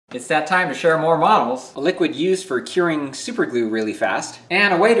It's that time to share more models, a liquid used for curing superglue really fast,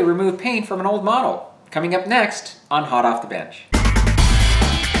 and a way to remove paint from an old model. Coming up next on Hot Off the Bench.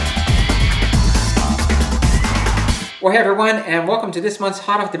 Well, hey everyone, and welcome to this month's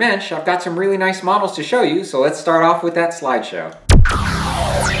Hot Off the Bench. I've got some really nice models to show you, so let's start off with that slideshow.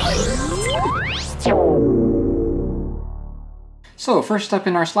 So first up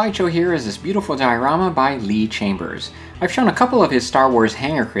in our slideshow here is this beautiful diorama by Lee Chambers. I've shown a couple of his Star Wars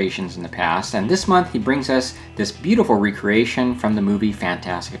hangar creations in the past, and this month he brings us this beautiful recreation from the movie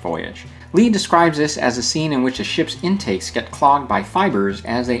Fantastic Voyage. Lee describes this as a scene in which a ship's intakes get clogged by fibers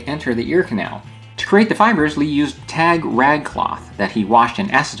as they enter the ear canal. To create the fibers, Lee used tag rag cloth that he washed in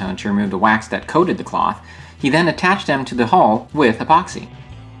acetone to remove the wax that coated the cloth. He then attached them to the hull with epoxy.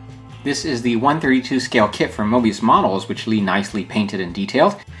 This is the 132 scale kit from Mobius Models, which Lee nicely painted and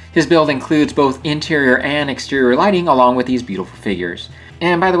detailed. His build includes both interior and exterior lighting along with these beautiful figures.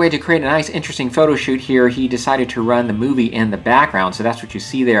 And by the way, to create a nice interesting photo shoot here, he decided to run the movie in the background, so that's what you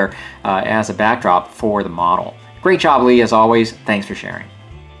see there as a backdrop for the model. Great job, Lee, as always. Thanks for sharing.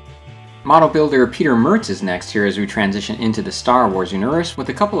 Model builder Peter Mertz is next here as we transition into the Star Wars universe with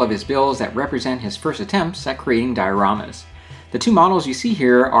a couple of his builds that represent his first attempts at creating dioramas. The two models you see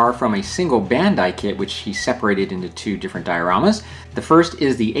here are from a single Bandai kit which he separated into two different dioramas. The first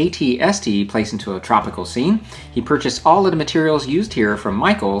is the AT-ST placed into a tropical scene. He purchased all of the materials used here from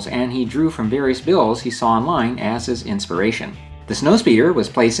Michaels, and he drew from various builds he saw online as his inspiration. The snowspeeder was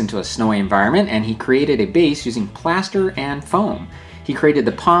placed into a snowy environment, and he created a base using plaster and foam. He created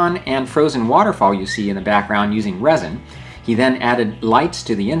the pond and frozen waterfall you see in the background using resin. He then added lights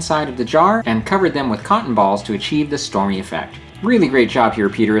to the inside of the jar and covered them with cotton balls to achieve the stormy effect. Really great job here,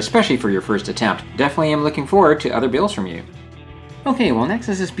 Peter, especially for your first attempt. Definitely am looking forward to other builds from you. Okay, well next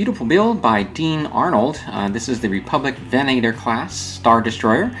is this beautiful build by Dean Arnold. This is the Republic Venator class Star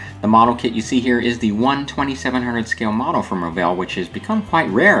Destroyer. The model kit you see here is the 1/2700 scale model from Revell, which has become quite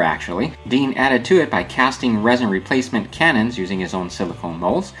rare actually. Dean added to it by casting resin replacement cannons using his own silicone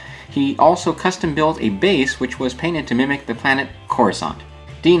molds. He also custom built a base which was painted to mimic the planet Coruscant.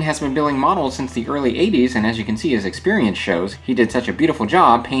 Dean has been building models since the early 80s, and as you can see, his experience shows he did such a beautiful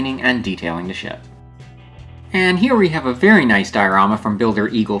job painting and detailing the ship. And here we have a very nice diorama from builder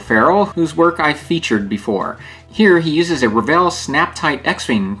Eagle Farrell, whose work I've featured before. Here he uses a Revell snap-tight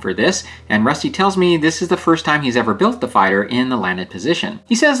X-wing for this, and Rusty tells me this is the first time he's ever built the fighter in the landed position.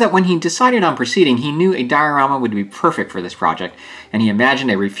 He says that when he decided on proceeding, he knew a diorama would be perfect for this project, and he imagined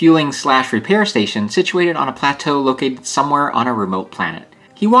a refueling/repair station situated on a plateau located somewhere on a remote planet.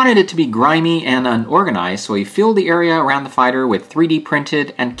 He wanted it to be grimy and unorganized, so he filled the area around the fighter with 3D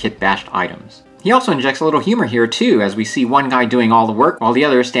printed and kit-bashed items. He also injects a little humor here too, as we see one guy doing all the work while the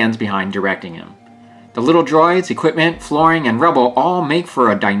other stands behind directing him. The little droids, equipment, flooring, and rubble all make for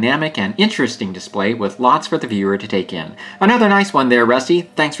a dynamic and interesting display with lots for the viewer to take in. Another nice one there, Rusty.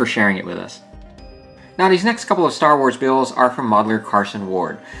 Thanks for sharing it with us. Now these next couple of Star Wars builds are from modeler Carson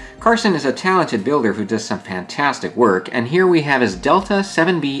Ward. Carson is a talented builder who does some fantastic work, and here we have his Delta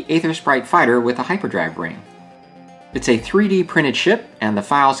 7B Aethersprite fighter with a hyperdrive ring. It's a 3D printed ship, and the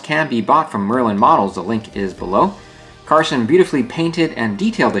files can be bought from Merlin Models, the link is below. Carson beautifully painted and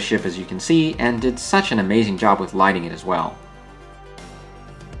detailed the ship as you can see, and did such an amazing job with lighting it as well.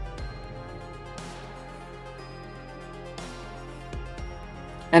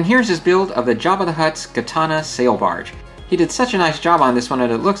 And here's his build of the Jabba the Hutt's Katana sail barge. He did such a nice job on this one that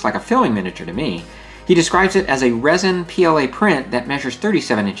it looks like a filming miniature to me. He describes it as a resin PLA print that measures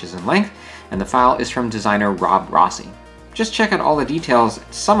 37 inches in length, and the file is from designer Rob Rossi. Just check out all the details,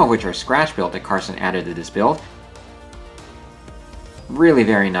 some of which are scratch built that Carson added to this build. Really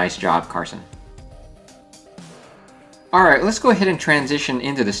very nice job, Carson. Alright, let's go ahead and transition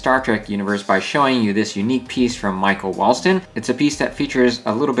into the Star Trek universe by showing you this unique piece from Michael Walston. It's a piece that features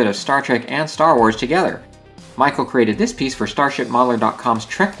a little bit of Star Trek and Star Wars together. Michael created this piece for StarshipModeler.com's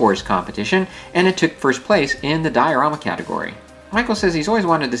Trek Wars competition, and it took first place in the diorama category. Michael says he's always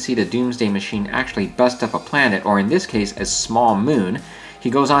wanted to see the Doomsday Machine actually bust up a planet, or in this case, a small moon. He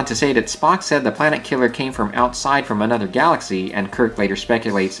goes on to say that Spock said the planet killer came from outside from another galaxy, and Kirk later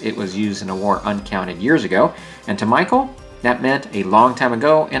speculates it was used in a war uncounted years ago, and to Michael, that meant a long time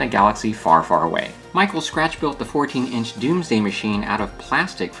ago in a galaxy far, far away. Michael scratch-built the 14-inch Doomsday Machine out of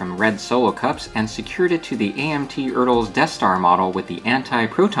plastic from red Solo cups and secured it to the AMT Ertls Death Star model with the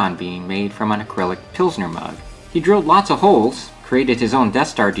anti-proton beam made from an acrylic Pilsner mug. He drilled lots of holes, created his own Death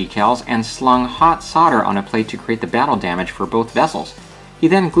Star decals, and slung hot solder on a plate to create the battle damage for both vessels. He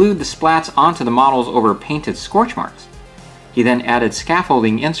then glued the splats onto the models over painted scorch marks. He then added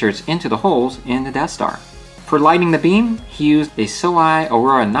scaffolding inserts into the holes in the Death Star. For lighting the beam, he used a sci-fi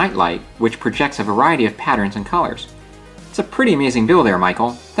Aurora nightlight, which projects a variety of patterns and colors. It's a pretty amazing build there,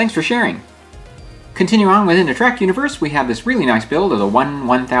 Michael. Thanks for sharing. Continue on within the Trek universe, we have this really nice build of the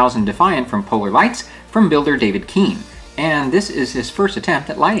 1000 Defiant from Polar Lights from builder David Keane. And this is his first attempt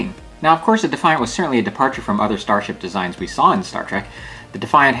at lighting. Now, of course, the Defiant was certainly a departure from other starship designs we saw in Star Trek. The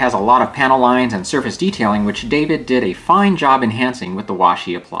Defiant has a lot of panel lines and surface detailing, which David did a fine job enhancing with the wash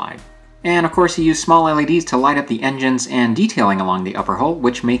he applied. And of course, he used small LEDs to light up the engines and detailing along the upper hull,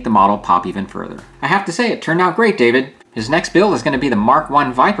 which make the model pop even further. I have to say, it turned out great, David. His next build is going to be the Mark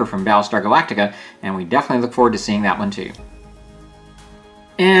I Viper from Battlestar Galactica, and we definitely look forward to seeing that one too.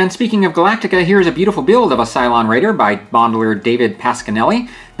 And speaking of Galactica, here's a beautiful build of a Cylon Raider by modeler David Pasquinelli.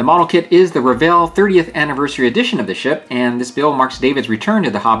 The model kit is the Revell 30th anniversary edition of the ship, and this build marks David's return to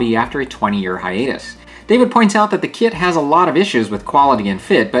the hobby after a 20-year hiatus. David points out that the kit has a lot of issues with quality and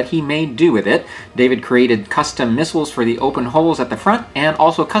fit, but he made do with it. David created custom missiles for the open holes at the front, and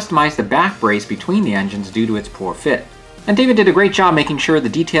also customized the back brace between the engines due to its poor fit. And David did a great job making sure the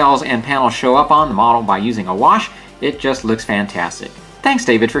details and panels show up on the model by using a wash. It just looks fantastic. Thanks,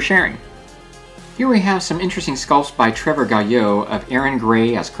 David, for sharing. Here we have some interesting sculpts by Trevor Gallot of Aaron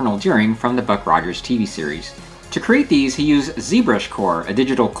Gray as Colonel Deering from the Buck Rogers TV series. To create these, he used ZBrush Core, a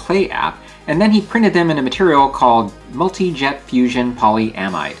digital clay app, and then he printed them in a material called Multi-Jet Fusion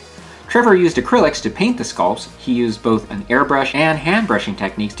Polyamide. Trevor used acrylics to paint the sculpts. He used both an airbrush and hand brushing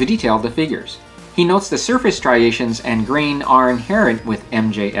techniques to detail the figures. He notes the surface striations and grain are inherent with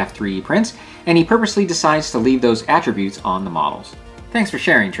MJF 3D prints, and he purposely decides to leave those attributes on the models. Thanks for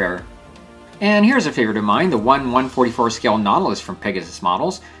sharing, Trevor. And here's a favorite of mine, the 1/144 scale Nautilus from Pegasus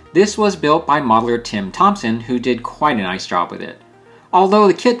Models. This was built by modeler Tim Thompson, who did quite a nice job with it. Although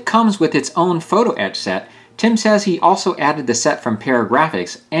the kit comes with its own photo etch set, Tim says he also added the set from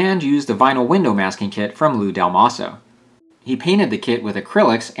Paragraphics and used the vinyl window masking kit from Lou Del Maso. He painted the kit with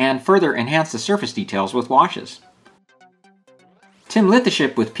acrylics and further enhanced the surface details with washes. Tim lit the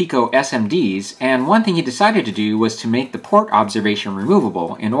ship with Pico SMDs, and one thing he decided to do was to make the port observation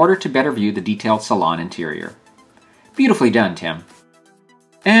removable in order to better view the detailed salon interior. Beautifully done, Tim.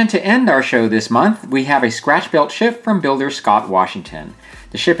 And to end our show this month, we have a scratch-built ship from builder Scott Washington.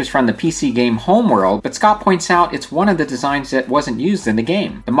 The ship is from the PC game Homeworld, but Scott points out it's one of the designs that wasn't used in the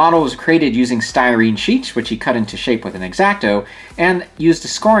game. The model was created using styrene sheets, which he cut into shape with an X-Acto, and used a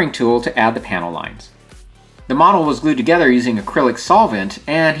scoring tool to add the panel lines. The model was glued together using acrylic solvent,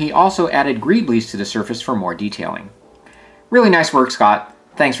 and he also added greeblies to the surface for more detailing. Really nice work, Scott.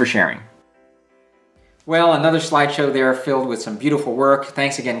 Thanks for sharing. Well, another slideshow there filled with some beautiful work.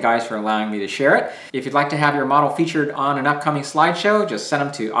 Thanks again, guys, for allowing me to share it. If you'd like to have your model featured on an upcoming slideshow, just send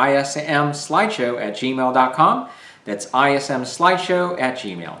them to ismslideshow@gmail.com. That's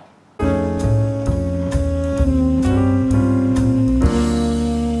ismslideshow@gmail.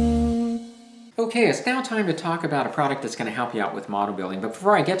 Okay, it's now time to talk about a product that's going to help you out with model building. But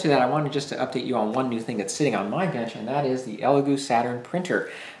before I get to that, I wanted just to update you on one new thing that's sitting on my bench, and that is the Elegoo Saturn printer.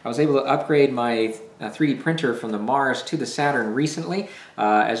 I was able to upgrade my 3D printer from the Mars to the Saturn recently.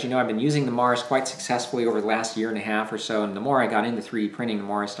 As you know, I've been using the Mars quite successfully over the last year and a half or so, and the more I got into 3D printing, the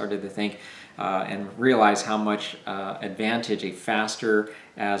more I started to think and realize how much advantage a faster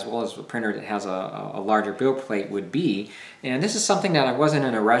as well as a printer that has a larger build plate would be. And this is something that I wasn't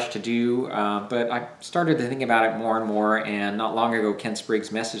in a rush to do, but I started to think about it more and more, and not long ago Ken Spriggs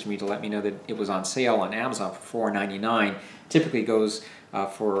messaged me to let me know that it was on sale on Amazon for $4.99. Typically goes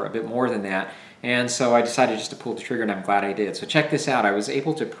for a bit more than that. And so I decided just to pull the trigger, and I'm glad I did. So check this out. I was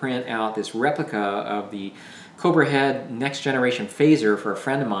able to print out this replica of the Cobra Head Next Generation Phaser for a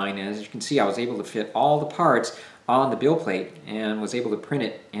friend of mine, and as you can see, I was able to fit all the parts on the build plate and was able to print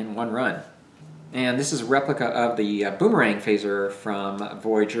it in one run. And this is a replica of the Boomerang Phaser from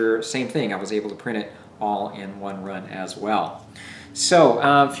Voyager. Same thing, I was able to print it all in one run as well. So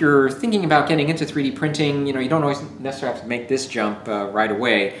if you're thinking about getting into 3D printing, you don't always necessarily have to make this jump right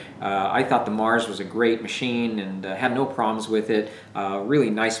away. I thought the Mars was a great machine and had no problems with it. Really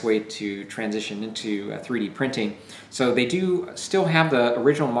nice way to transition into 3D printing. So they do still have the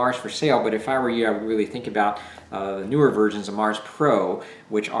original Mars for sale, but if I were you, I would really think about the newer versions of Mars Pro,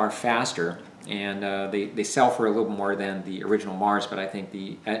 which are faster. And they sell for a little more than the original Mars, but I think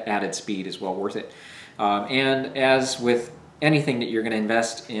the added speed is well worth it. And as with anything that you're going to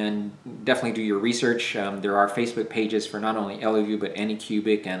invest in, definitely do your research. There are Facebook pages for not only Elegoo but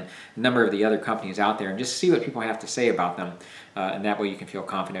Anycubic and a number of the other companies out there, and just see what people have to say about them, and that way you can feel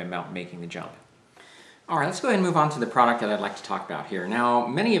confident about making the jump. All right, let's go ahead and move on to the product that I'd like to talk about here. Now,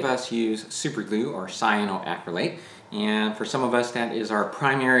 many of us use super glue or cyanoacrylate, and for some of us that is our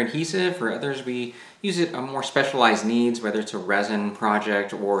primary adhesive. For others, we use it on more specialized needs, whether it's a resin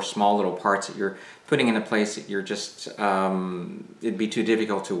project or small little parts that you're putting in a place that you're just, it'd be too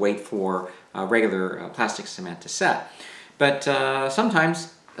difficult to wait for regular plastic cement to set. But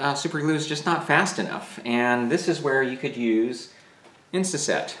sometimes super glue is just not fast enough, and this is where you could use Insta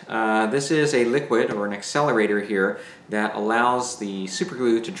Set. This is a liquid or an accelerator here that allows the super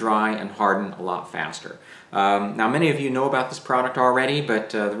glue to dry and harden a lot faster. Now many of you know about this product already, but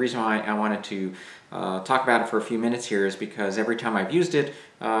the reason why I wanted to talk about it for a few minutes here is because every time I've used it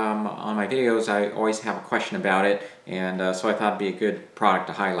on my videos I always have a question about it, and so I thought it'd be a good product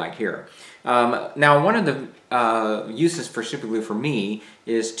to highlight here. Now one of the uses for super glue for me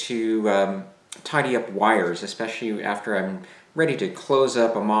is to tidy up wires, especially after I'm ready to close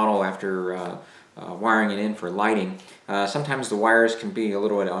up a model after wiring it in for lighting. Sometimes the wires can be a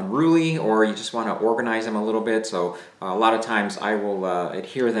little bit unruly, or you just want to organize them a little bit, so a lot of times I will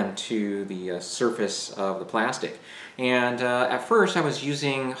adhere them to the surface of the plastic. And at first I was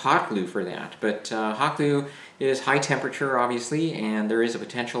using hot glue for that, but hot glue is high temperature obviously, and there is a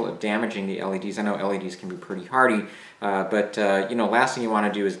potential of damaging the LEDs. I know LEDs can be pretty hardy, but you know, last thing you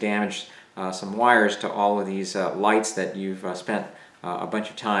want to do is damage some wires to all of these lights that you've spent a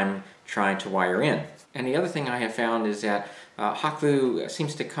bunch of time trying to wire in. And the other thing I have found is that hot glue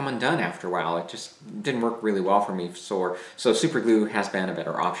seems to come undone after a while. It just didn't work really well for me, so super glue has been a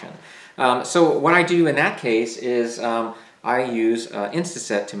better option. So what I do in that case is I use Insta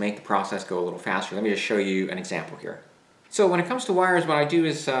Set to make the process go a little faster. Let me just show you an example here. So when it comes to wires, what I do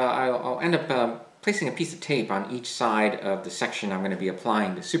is I'll end up placing a piece of tape on each side of the section I'm going to be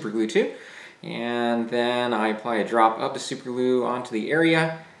applying the super glue to, and then I apply a drop of the super glue onto the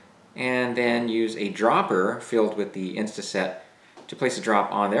area, and then use a dropper filled with the Insta Set to place a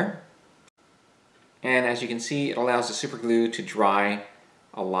drop on there. And as you can see, it allows the super glue to dry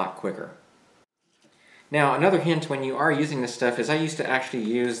a lot quicker. Now another hint when you are using this stuff is I used to actually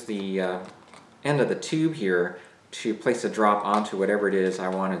use the end of the tube here to place a drop onto whatever it is I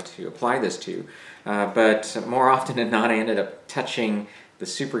wanted to apply this to. But more often than not I ended up touching the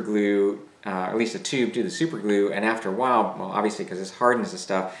super glue, at least the tube, to the super glue, and after a while, well obviously because this hardens the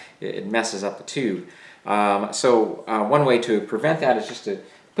stuff, it messes up the tube. So one way to prevent that is just to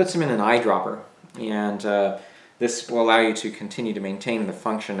put some in an eyedropper, and this will allow you to continue to maintain the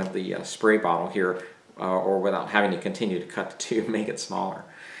function of the spray bottle here, or without having to continue to cut the tube, make it smaller.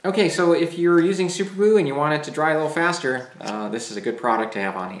 Okay, so if you're using super glue and you want it to dry a little faster, this is a good product to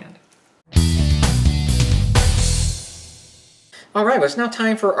have on hand. Alright, well it's now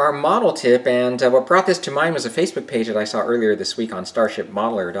time for our model tip, and what brought this to mind was a Facebook page that I saw earlier this week on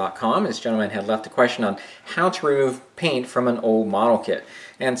StarshipModeler.com. This gentleman had left a question on how to remove paint from an old model kit.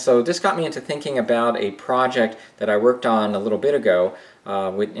 And so this got me into thinking about a project that I worked on a little bit ago,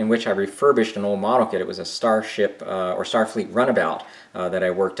 in which I refurbished an old model kit. It was a Starship or Starfleet runabout that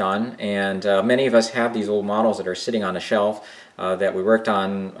I worked on, and many of us have these old models that are sitting on a shelf that we worked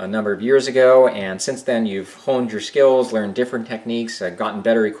on a number of years ago, and since then you've honed your skills, learned different techniques, gotten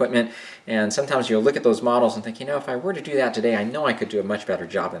better equipment, and sometimes you'll look at those models and think, you know, if I were to do that today, I know I could do a much better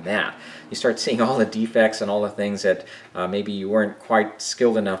job than that. You start seeing all the defects and all the things that maybe you weren't quite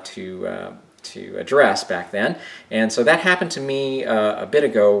skilled enough to address back then. And so that happened to me a bit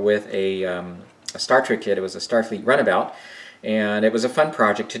ago with a Star Trek kit. It was a Starfleet runabout, and it was a fun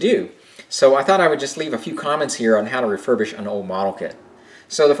project to do. So I thought I would just leave a few comments here on how to refurbish an old model kit.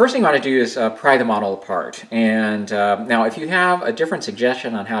 So the first thing you want to do is pry the model apart. And now if you have a different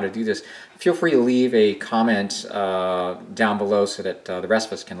suggestion on how to do this, feel free to leave a comment down below so that the rest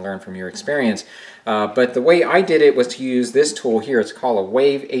of us can learn from your experience. But the way I did it was to use this tool here. It's called a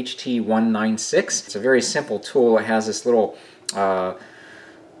Wave HT196. It's a very simple tool. It has this little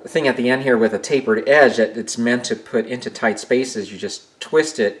thing at the end here with a tapered edge that it's meant to put into tight spaces. You just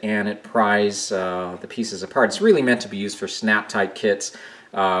twist it and it pries the pieces apart. It's really meant to be used for snap-tight kits.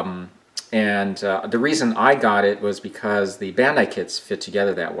 The reason I got it was because the Bandai kits fit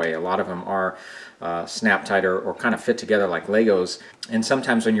together that way. A lot of them are snap-tight or kind of fit together like Legos. And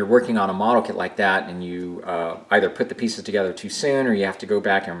sometimes when you're working on a model kit like that and you either put the pieces together too soon or you have to go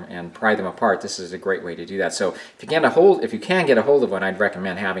back and pry them apart, this is a great way to do that. So if you can get a hold of one, I'd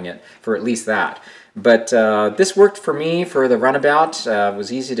recommend having it for at least that. But this worked for me for the runabout. It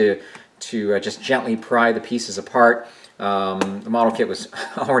was easy to just gently pry the pieces apart. The model kit was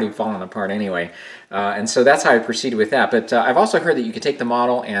already falling apart anyway. And so that's how I proceeded with that. But I've also heard that you could take the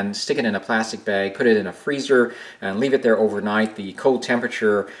model and stick it in a plastic bag, put it in a freezer, and leave it there overnight. The cold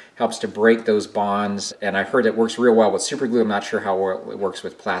temperature helps to break those bonds, and I've heard it works real well with super glue. I'm not sure how well it works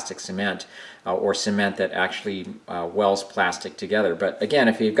with plastic cement or cement that actually welds plastic together. But again,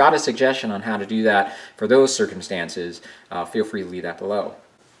 if you've got a suggestion on how to do that for those circumstances, feel free to leave that below.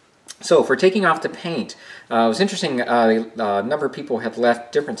 So for taking off the paint, it was interesting, a number of people have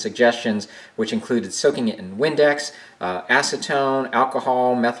left different suggestions, which included soaking it in Windex, acetone,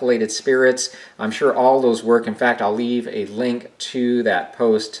 alcohol, methylated spirits. I'm sure all those work. In fact, I'll leave a link to that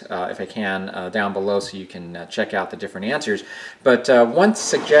post, if I can, down below so you can check out the different answers. But one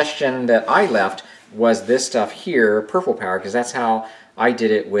suggestion that I left was this stuff here, Purple Power, because that's how I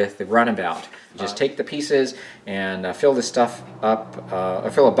did it with the Runabout. You just take the pieces and fill this stuff up,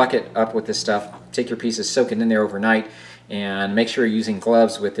 or fill a bucket up with this stuff. Take your pieces, soak it in there overnight, and make sure you're using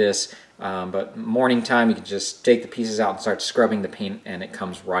gloves with this. But morning time, you can just take the pieces out and start scrubbing the paint, and it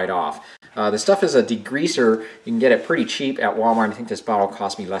comes right off. The stuff is a degreaser. You can get it pretty cheap at Walmart. I think this bottle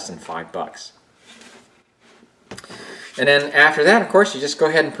cost me less than $5. And then after that, of course, you just go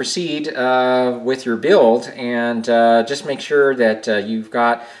ahead and proceed with your build, and just make sure that you've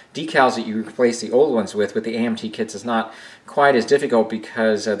got decals that you replace the old ones with. With the AMT kits, it's not quite as difficult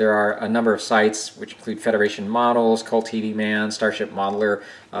because there are a number of sites which include Federation Models, Cult TV Man, Starship Modeler,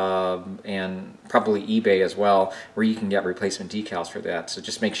 and probably eBay as well, where you can get replacement decals for that. So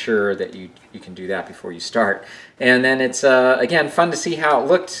just make sure that you can do that before you start. And then it's, again, fun to see how it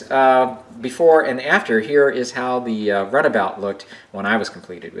looked before and after. Here is how the Runabout looked when I was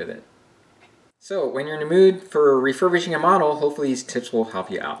completed with it. So when you're in the mood for refurbishing a model, hopefully these tips will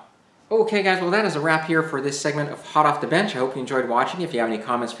help you out. Okay guys, well that is a wrap here for this segment of Hot Off the Bench. I hope you enjoyed watching. If you have any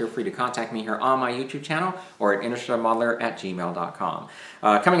comments, feel free to contact me here on my YouTube channel or at interstellarmodeler@gmail.com.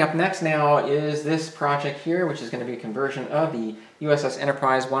 Coming up next now is this project here, which is going to be a conversion of the USS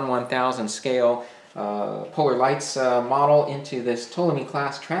Enterprise 1/1000 scale Polar Lights model into this Ptolemy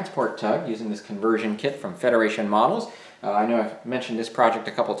class transport tug using this conversion kit from Federation Models. I know I've mentioned this project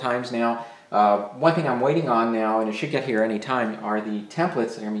a couple times now. One thing I'm waiting on now, and it should get here any time, are the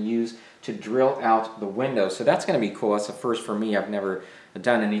templates that I'm going to use to drill out the windows. So that's going to be cool. That's a first for me. I've never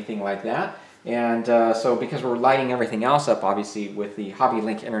done anything like that. And so because we're lighting everything else up, obviously, with the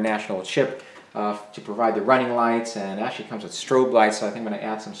HobbyLink International chip to provide the running lights, and it actually comes with strobe lights, so I think I'm going to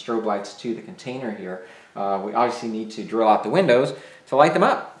add some strobe lights to the container here. We obviously need to drill out the windows to light them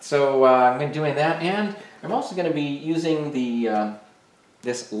up. So I'm going to be doing that, and I'm also going to be using the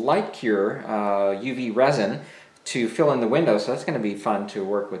this light cure UV resin to fill in the windows, so that's going to be fun to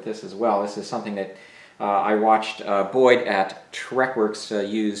work with this as well. This is something that I watched Boyd at TrekWorks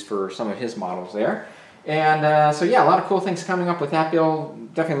use for some of his models there. And so yeah, a lot of cool things coming up with that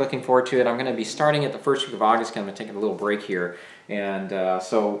build. Definitely looking forward to it. I'm going to be starting it the first week of August. I'm going to take a little break here. And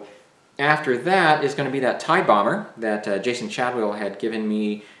so after that is going to be that TIE bomber that Jason Chadwell had given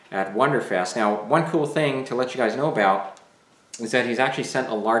me at Wonderfest. Now, one cool thing to let you guys know about is that he's actually sent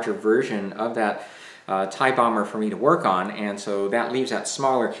a larger version of that TIE bomber for me to work on, and so that leaves that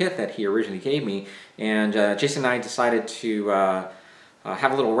smaller kit that he originally gave me. And Jason and I decided to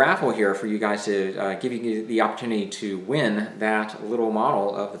have a little raffle here for you guys to give you the opportunity to win that little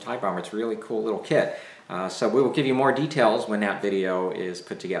model of the TIE bomber. It's a really cool little kit. So we will give you more details when that video is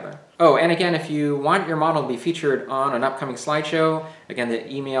put together. Oh, and again, if you want your model to be featured on an upcoming slideshow, again, the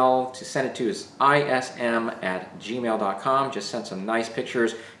email to send it to is ism@gmail.com. Just send some nice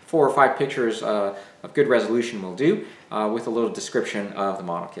pictures, 4 or 5 pictures of good resolution will do, with a little description of the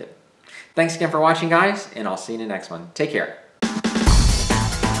model kit. Thanks again for watching, guys, and I'll see you in the next one. Take care.